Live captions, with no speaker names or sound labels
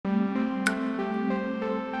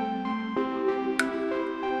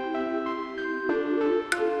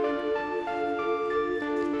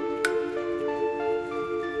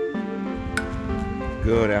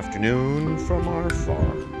Good afternoon from our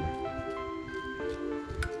farm.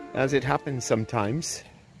 As it happens sometimes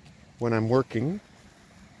when I'm working,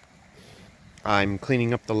 I'm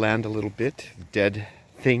cleaning up the land a little bit. Dead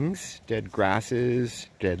things, dead grasses,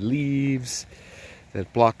 dead leaves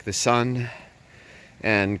that block the sun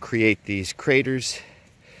and create these craters,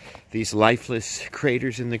 these lifeless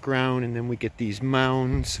craters in the ground, and then we get these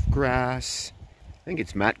mounds of grass. I think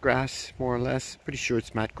it's mat grass, more or less. Pretty sure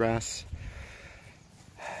it's mat grass.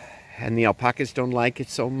 And the alpacas don't like it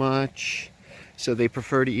so much, so they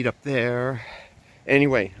prefer to eat up there.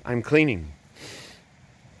 Anyway, I'm cleaning.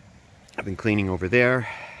 I've been cleaning over there.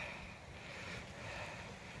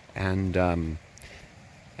 And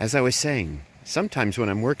as I was saying, sometimes when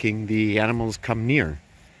I'm working, the animals come near.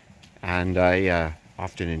 And I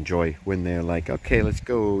often enjoy when they're like, okay, let's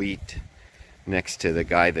go eat next to the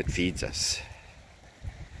guy that feeds us.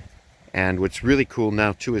 And what's really cool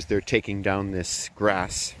now too is they're taking down this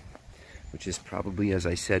grass, which is probably, as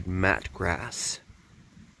I said, mat grass.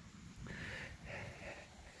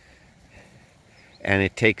 And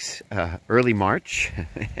it takes early March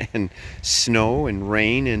and snow and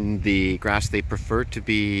rain and the grass they prefer to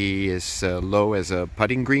be as low as a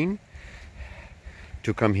putting green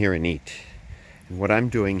to come here and eat. And what I'm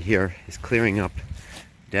doing here is clearing up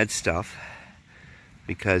dead stuff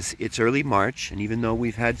because it's early March, and even though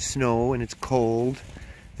we've had snow and it's cold,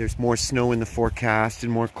 there's more snow in the forecast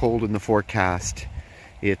and more cold in the forecast.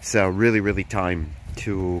 It's really time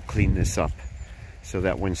to clean this up so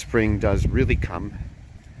that when spring does really come,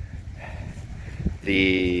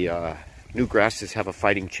 the new grasses have a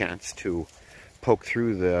fighting chance to poke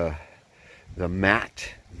through the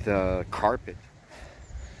mat, the carpet.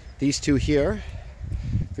 These two here,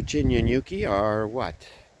 Virginia and Yuki, are what?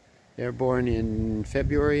 They're born in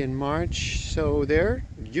February and March, so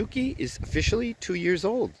Yuki is officially 2 years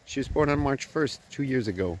old. She was born on March 1st, 2 years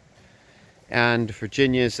ago. And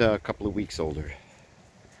Virginia is a couple of weeks older.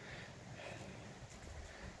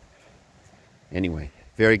 Anyway,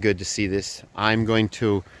 very good to see this. I'm going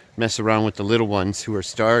to mess around with the little ones who are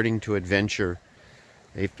starting to adventure.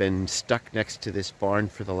 They've been stuck next to this barn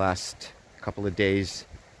for the last couple of days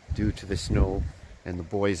due to the snow. And the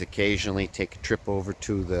boys occasionally take a trip over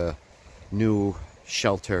to the new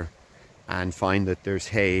shelter and find that there's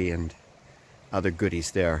hay and other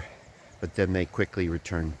goodies there. But then they quickly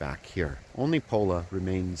return back here. Only Pola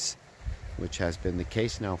remains, which has been the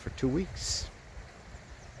case now for 2 weeks.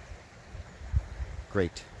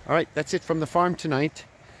 Great. All right, that's it from the farm tonight.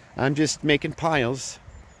 I'm just making piles.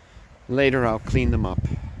 Later I'll clean them up.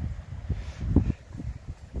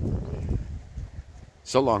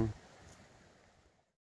 So long.